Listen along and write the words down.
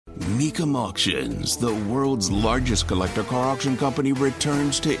Mecum Auctions, the world's largest collector car auction company,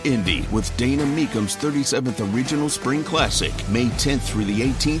 returns to Indy with Dana Mecum's 37th Regional Spring Classic, May 10th through the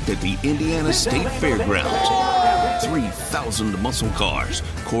 18th at the Indiana State Fairgrounds. 3,000 muscle cars,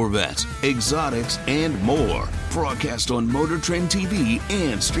 Corvettes, exotics, and more. Broadcast on Motor Trend TV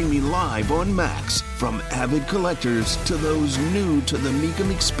and streaming live on Max. From avid collectors to those new to the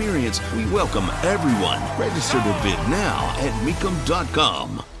Mecum experience, we welcome everyone. Register to bid now at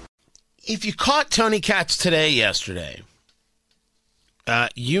Mecum.com. If you caught Tony Katz yesterday,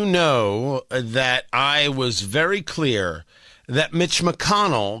 you know that I was very clear that Mitch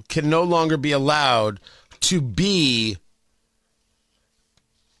McConnell can no longer be allowed to be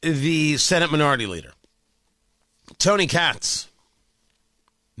the Senate Minority Leader. Tony Katz,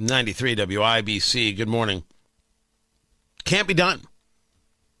 93 WIBC, good morning. Can't be done.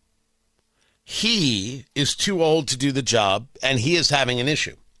 He is too old to do the job, and he is having an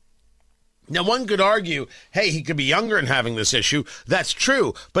issue. Now, one could argue, hey, he could be younger and having this issue. That's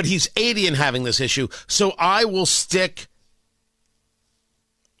true, but he's 80 and having this issue, so I will stick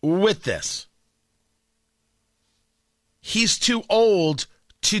with this. He's too old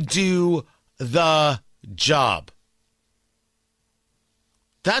to do the job.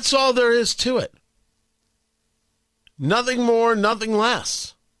 That's all there is to it. Nothing more, nothing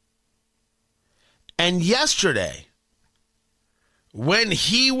less. And yesterday, when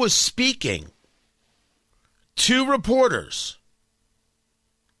he was speaking to reporters,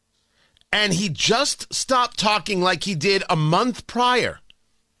 and he just stopped talking like he did a month prior,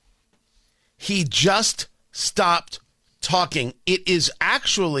 he just stopped talking. It is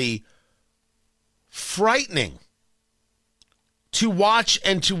actually frightening to watch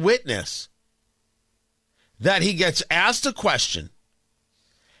and to witness that he gets asked a question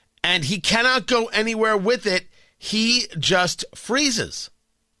and he cannot go anywhere with it. He just freezes.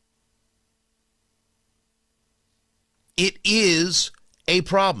 It is a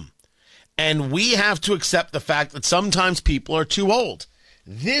problem. And we have to accept the fact that sometimes people are too old.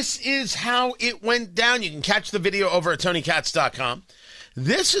 This is how it went down. You can catch the video over at TonyKatz.com.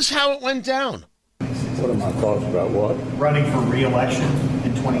 This is how it went down. What are my thoughts about what? Running for re-election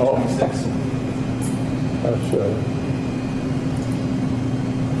in 2026.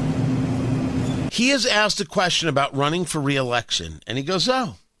 He is asked a question about running for re-election, and he goes,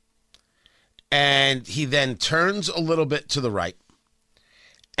 oh. And he then turns a little bit to the right.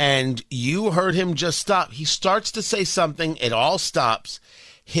 And you heard him just stop. He starts to say something. It all stops.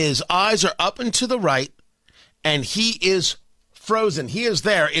 His eyes are up and to the right, and he is frozen. He is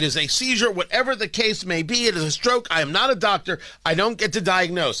there. It is a seizure, whatever the case may be. It is a stroke. I am not a doctor. I don't get to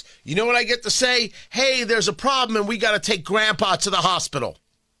diagnose. You know what I get to say? Hey, there's a problem, and we got to take Grandpa to the hospital.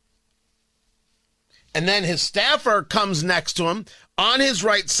 And then his staffer comes next to him on his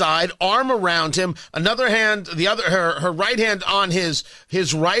right side, arm around him, another hand, her right hand on his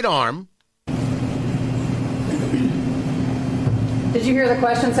right arm. Did you hear the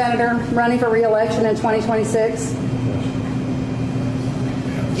question, Senator? Running for re-election in 2026?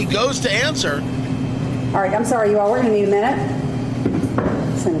 He goes to answer. All right, I'm sorry, you all. We're going to need a minute.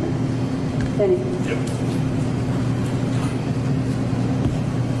 Senator. Benny.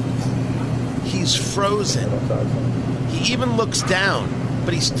 He's frozen. He even looks down,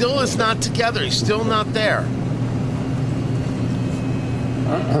 but he still is not together. He's still not there.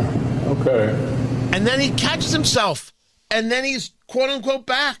 Okay. And then he catches himself, and then he's quote-unquote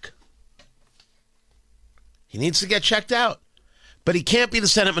back. He needs to get checked out, but he can't be the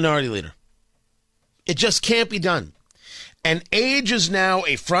Senate Minority Leader. It just can't be done. And age is now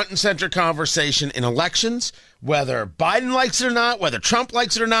a front and center conversation in elections, whether Biden likes it or not, whether Trump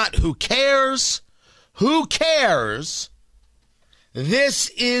likes it or not. Who cares? Who cares? This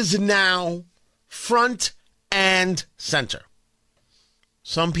is now front and center.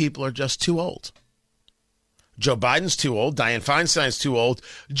 Some people are just too old. Joe Biden's too old. Dianne Feinstein's too old.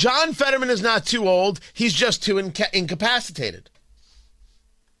 John Fetterman is not too old. He's just too incapacitated.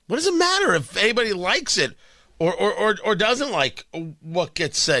 What does it matter if anybody likes it or doesn't like what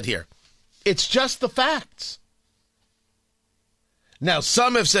gets said here? It's just the facts. Now,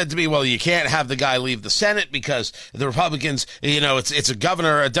 some have said to me, well, you can't have the guy leave the Senate because the Republicans, it's a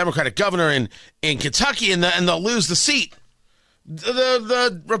governor, a Democratic governor in Kentucky, and they'll lose the seat.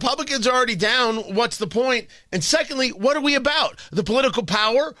 The Republicans are already down. What's the point? And secondly, what are we about? The political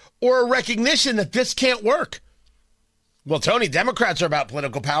power or a recognition that this can't work? Well, Tony, Democrats are about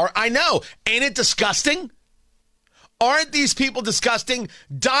political power. I know. Ain't it disgusting? Aren't these people disgusting?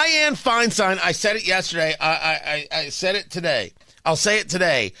 Dianne Feinstein, I said it yesterday. I said it today. I'll say it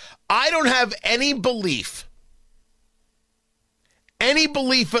today. I don't have any belief any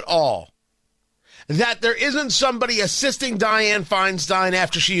belief at all that there isn't somebody assisting Dianne Feinstein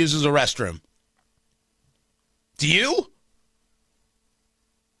after she uses a restroom? Do you?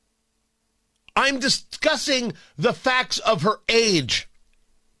 I'm discussing the facts of her age.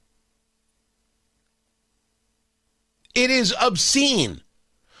 It is obscene.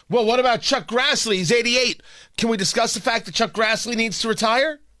 Well, what about Chuck Grassley? He's 88. Can we discuss the fact that Chuck Grassley needs to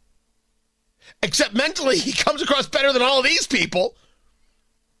retire? Except mentally, he comes across better than all of these people.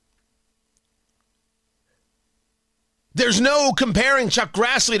 There's no comparing Chuck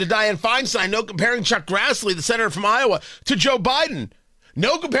Grassley to Dianne Feinstein. No comparing Chuck Grassley, the senator from Iowa, to Joe Biden.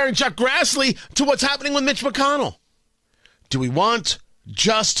 No comparing Chuck Grassley to what's happening with Mitch McConnell. Do we want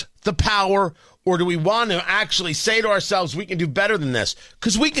just the power, or do we want to actually say to ourselves, we can do better than this?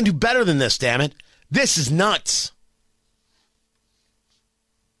 Because we can do better than this, damn it. This is nuts.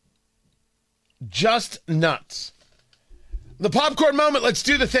 Just nuts. The popcorn moment, let's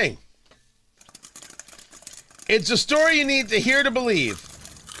do the thing. It's a story you need to hear to believe.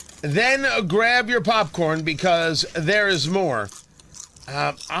 Then grab your popcorn because there is more.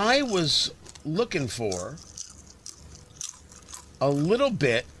 I was looking for a little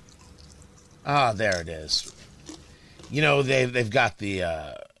bit. There it is. You know, they've got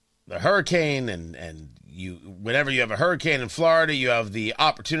the hurricane, and you, whenever you have a hurricane in Florida, you have the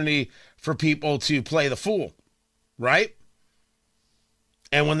opportunity for people to play the fool, right?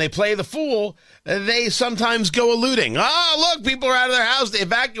 And when they play the fool, they sometimes go eluding. Look, people are out of their house. They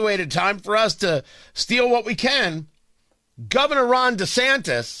evacuated. Time for us to steal what we can. Governor Ron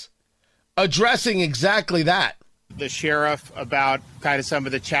DeSantis addressing exactly that. The sheriff about kind of some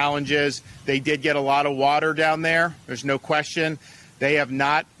of the challenges. They did get a lot of water down there. There's no question. They have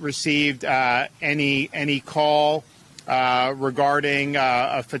not received any call regarding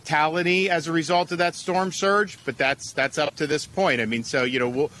a fatality as a result of that storm surge, but that's up to this point. I mean, so, you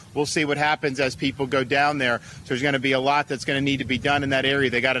know, we'll see what happens as people go down there. So there's going to be a lot that's going to need to be done in that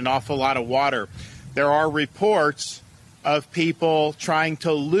area. They got an awful lot of water. There are reports of people trying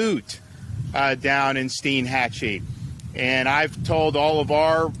to loot down in Steinhatchee. And I've told all of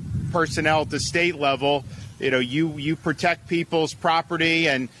our personnel at the state level, you know, you protect people's property,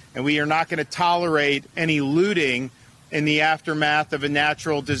 and we are not going to tolerate any looting in the aftermath of a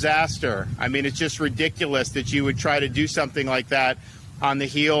natural disaster. I mean, it's just ridiculous that you would try to do something like that on the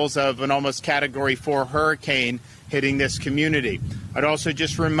heels of an almost Category 4 hurricane hitting this community. I'd also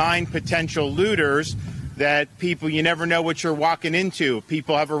just remind potential looters that people, you never know what you're walking into.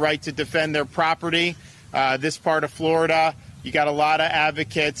 People have a right to defend their property. This part of Florida, you got a lot of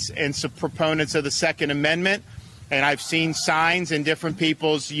advocates and some proponents of the Second Amendment. And I've seen signs in different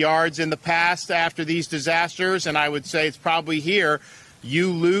people's yards in the past after these disasters. And I would say it's probably here.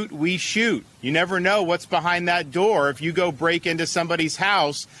 You loot, we shoot. You never know what's behind that door. If you go break into somebody's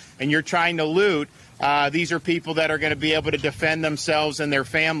house and you're trying to loot, these are people that are going to be able to defend themselves and their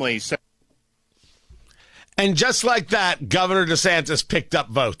families. So. And just like that, Governor DeSantis picked up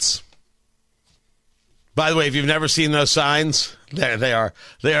votes. By the way, if you've never seen those signs, they are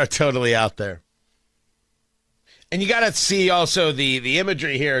totally out there. And you got to see also the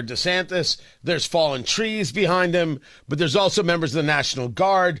imagery here. DeSantis, there's fallen trees behind him, but there's also members of the National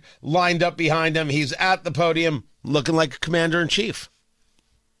Guard lined up behind him. He's at the podium looking like a commander-in-chief.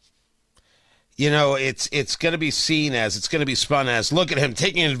 You know, it's going to be seen as, it's going to be spun as, look at him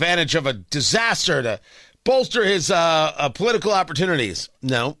taking advantage of a disaster to bolster his political opportunities.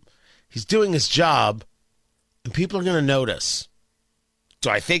 No, he's doing his job, and people are going to notice. Do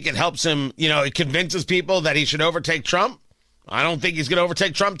I think it helps him, you know, it convinces people that he should overtake Trump? I don't think he's going to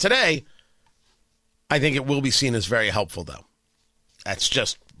overtake Trump today. I think it will be seen as very helpful, though. That's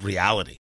just reality.